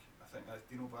back. I think that's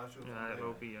Dino Baggio. Yeah, it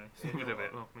will be.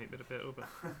 Might be Roberto, but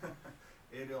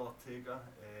Ariel Ortega,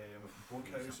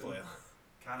 Bokhausen,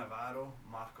 Cannavaro,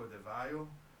 Marco De Vaio,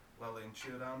 Lilian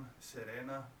Thuram,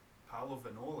 Serena, Paolo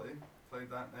Vinoli played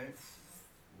that night,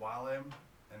 Wallem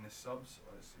in the subs.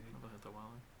 Let's see. Never heard of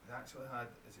Wallem. They actually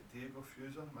had, is it Diego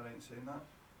Fuser? Am I right in saying that?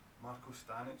 Marco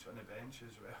Stanic on the bench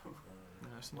as well.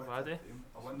 That's not bad, eh?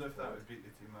 I wonder if that would beat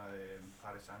the team of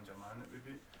Paris Saint-Germain that we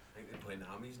beat. I think they're playing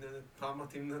Amis now, the Parma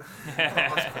team now.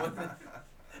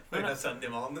 Playing a Sunday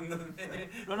morning.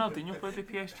 Ronaldinho played with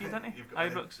PSG, didn't he?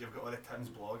 Ibrox. You've got all the Tins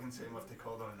blogging saying we have to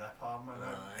call them the Parma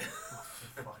now.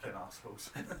 Fucking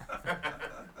assholes.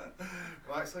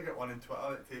 Well, I actually got one on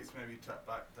Twitter that takes me a wee trip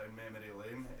back down memory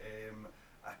lane.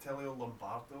 Attilio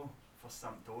Lombardo for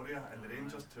Sampdoria in the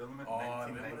Rangers tournament in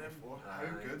 1994. How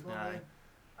good were they?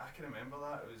 I can remember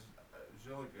that. It was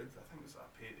really good. I think it was a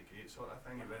pay to gate sort of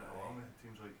thing. He went along with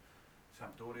teams like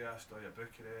Sampdoria, Stoya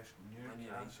Bucharest,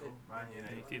 Newcastle, Man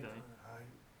United. Aye.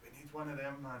 We need one of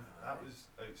them, man. That was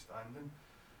outstanding.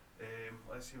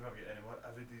 Let's see if I've got any more.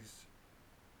 Everybody's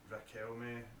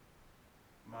Riquelme,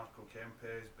 Marco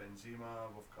Kempes,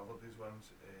 Benzema, we've covered these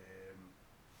ones.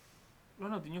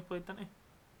 Ronaldinho played, didn't he?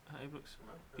 At Ibrox.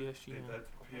 PSG. They did,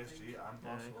 PSG and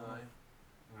Barcelona. Aye.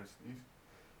 I'm going to sneeze.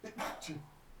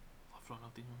 Love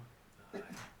Ronaldinho, man.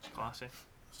 Classy.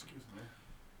 Excuse me.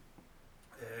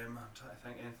 I'm trying to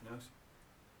think anything else.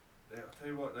 Right, I'll tell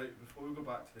you what, right, before we go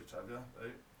back to the trivia,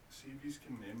 right, see if you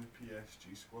can name the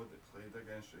PSG squad that played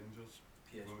against Rangers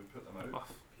when we put them out.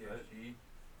 PSG.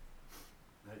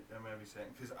 Right, give me every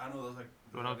second, because I know there's a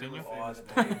Ronaldinho. really The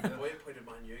famous name. boy that played at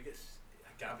Man U gets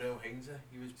Gabriel Heinze.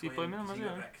 He was Is he playing with him, he is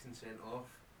got he? Rickson sent off.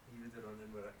 He would have run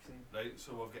in with Rickson. Right,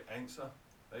 so we've got Enxa,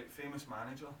 right, famous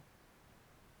manager.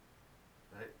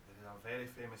 Right, there's a very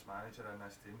famous manager in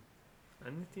this team.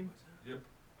 In the team. What's that? Yep.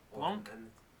 Blanc?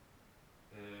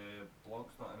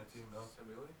 Blanc's not in the team, no.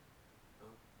 Simeone? No.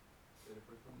 Did he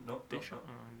play for him? No, Deschamps?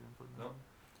 no. He didn't play No.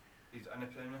 He's in the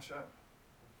Premiership.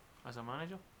 As a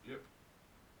manager? Yep.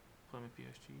 Playing with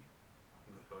PSG.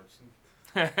 Hodgson.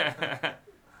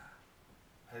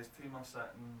 His team are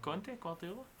sitting Conte?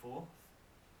 Guardiola? 4th.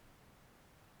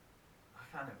 I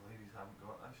can't believe he haven't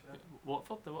got this yet.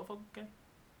 Watford? The Watford guy?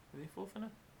 Are they 4th in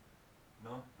it?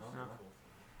 No. No.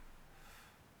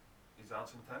 He's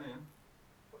Argentinian.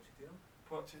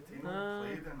 Pochettino? No.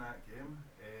 Played in that game.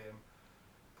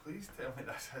 Please tell me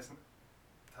this isn't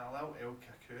Talal El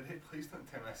Kakuri. Please don't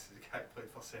tell me this is the guy who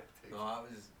played for Celtic. No, that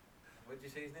was. What did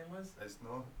you say his name was? It's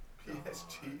no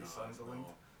PSG to Sunderland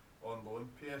on loan.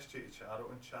 PSG to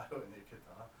Charlton, Charlton to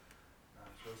Qatar.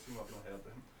 So seem I've not heard of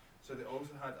him. So they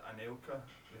also had Anelka,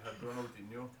 they had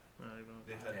Ronaldinho,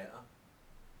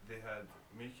 they had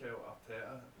Mikel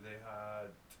Arteta, they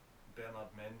had Bernard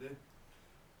Mendy,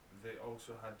 they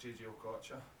also had JJ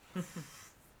Okocha.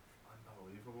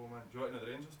 Unbelievable, man. Do you want to know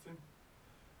the Rangers team?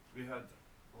 We had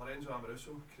Lorenzo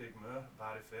Amoruso, Craig Moore,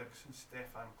 Barry Ferguson,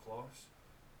 Stefan Kloss,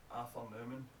 Arthur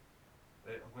Newman.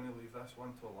 Right, I'm going to leave this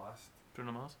one till last.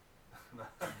 Bruno Mars?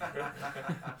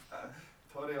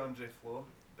 Torre Andre Flo,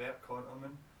 Bert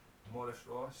Conterman, Maurice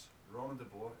Ross, Roman de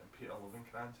Boer and Peter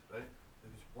Lovenkrands, right?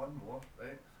 There was one more,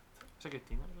 right? It's a good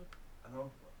team, actually. I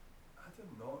know, I did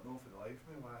not know for the life of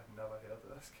me why I'd never heard of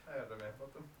this guy. I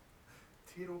remembered him.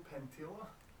 Tiro Pentila.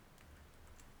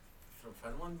 From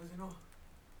Finland, was he not?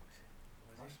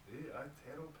 Must be,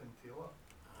 Tiro Pentila.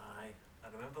 Aye, I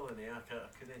remember the name, I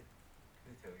couldn't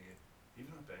tell you.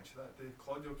 Even a bench that day,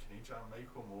 Claudio Caniggia,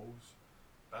 Michael Moles,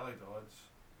 Billy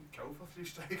Dodds. He'd kill for 3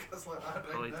 strikers like that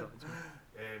right Billy now. Dodds.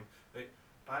 Right,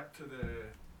 back to the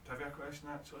trivia question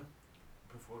actually,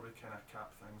 before we kind of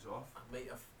cap things off. I might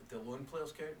have the lone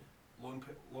players count. Lone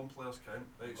players count.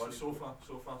 Right, Got so it. far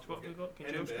What have we got?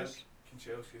 Edinburgh, Kinchelskis?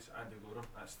 Kinchelskis, Andy Gorham,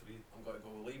 that's 3. I'm going to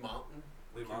go Lee Martin.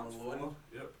 Lee Came Martin's on loan.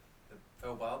 4. Yep.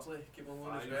 Phil Bardsley came on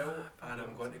loan as 5. well. And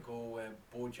I'm going to go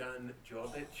Bojan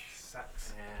Djordjic.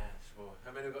 6. So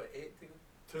how many have we got? 8 to go?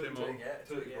 2 to go.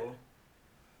 Two to go.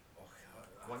 Oh,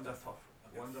 One's a tough.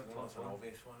 One's a tough There's an one.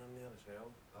 obvious one in there as well.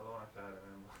 The other one I can't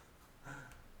remember.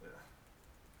 Yeah.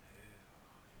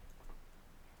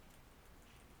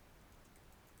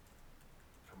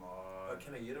 Come on. What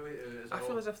kind of year are we? I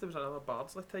feel as if there was another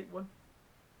Bardsley type one.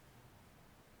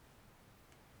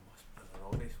 There's an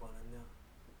obvious one in there.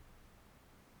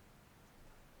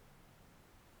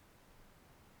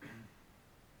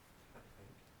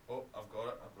 Oh, I've got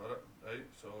it. Right,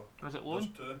 so Was it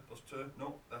loan? there's two.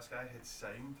 No, this guy had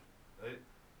signed. Right,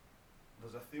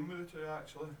 there's a theme with the 2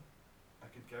 actually. I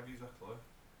could give you a clue.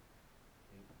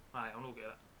 Aye, I'll not get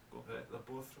it. Go. Right, they're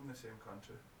both from the same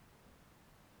country,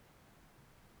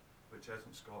 which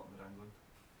isn't Scotland or England.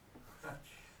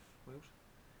 Wales?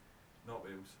 Not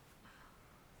Wales.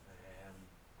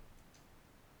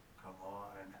 Come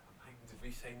on. I'm thinking, did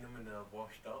we sign them and they're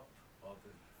washed up, or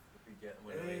did we get them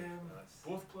away?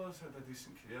 Both players had a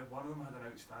decent career. One of them had an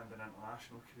outstanding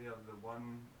international career. The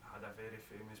one had a very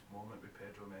famous moment with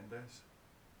Pedro Mendes.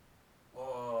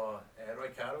 Oh, Roy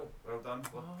Carroll. Well done.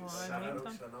 We've Oh, got I 7.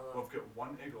 liked him. We've got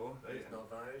 1 to go. Right. He's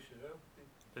Northern Irish as well.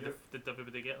 Did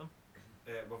everybody get them?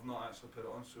 We've not actually put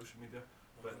it on social media,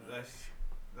 but this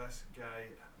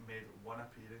guy made 1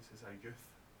 appearance as a youth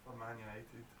for Man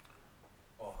United.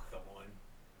 Oh, come on.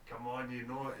 Come on, you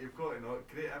know it. You've got to know it.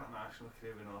 Great international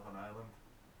career with Northern Ireland.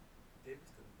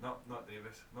 Davis didn't. Not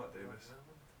Davis. Not Davis.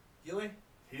 Healy?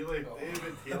 Healy. Oh.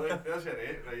 David Healy. There's your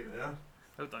 8 right there.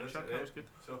 Well done, That's Chuck. it. That was good.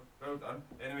 So, well done.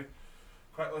 Anyway,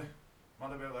 quickly,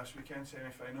 Motherwell this weekend,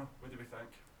 semi-final. What do we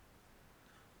think?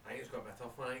 I think it's got to be a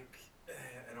tough one. I think,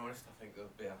 in honest, I think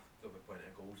there'll be plenty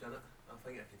of goals in it. I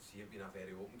think I could see it being a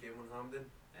very open game on Hampden.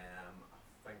 I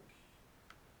think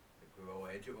we will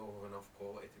edge it. We'll have enough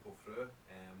quality to go through.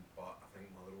 But I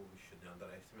think Motherwell we shouldn't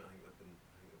underestimate. I think they've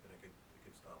been a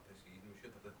good start to the season. We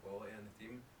should have the quality in the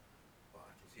team, but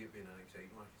I can see it being an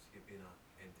exciting one. I can see it being a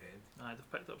end-to-end.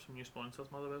 They've picked up some new sponsors,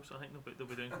 Motherwell, so I think they'll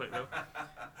be doing quite well.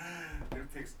 I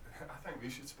think we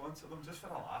should sponsor them just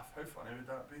for a laugh. How funny would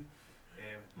that be?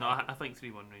 I think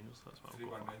 3-1 Rangers, that's what I'll go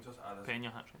 3-1 for. Rangers. Pena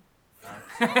hat-trick. How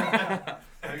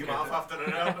good, after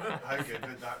an hour. How good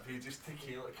would that be? Just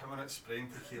tequila, coming out spraying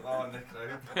tequila on the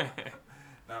crowd.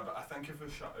 Nah, but I think if we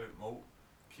shut out Malt,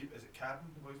 is it Cadden?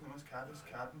 The boy's name is Cadden.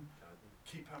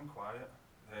 Keep him quiet,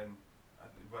 then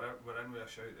we're in with a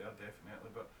shout there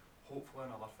definitely. But hopefully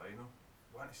another final.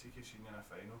 We want to see Kishin in a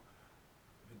final.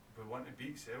 We want to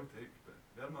beat Celtic, but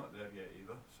they're not there yet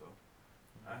either. So.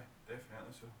 Aye,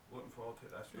 definitely. So looking forward to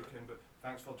it this weekend. But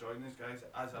thanks for joining us, guys.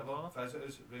 As ever, visit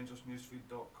us at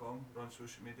rangersnewsfeed.com. We're on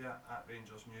social media at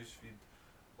Rangers Newsfeed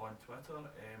on Twitter,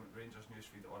 Rangers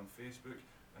Newsfeed on Facebook,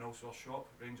 and also our shop,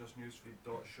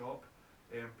 rangersnewsfeed.shop.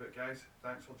 But guys,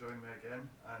 thanks for joining me again,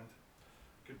 and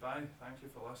goodbye. Thank you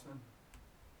for listening.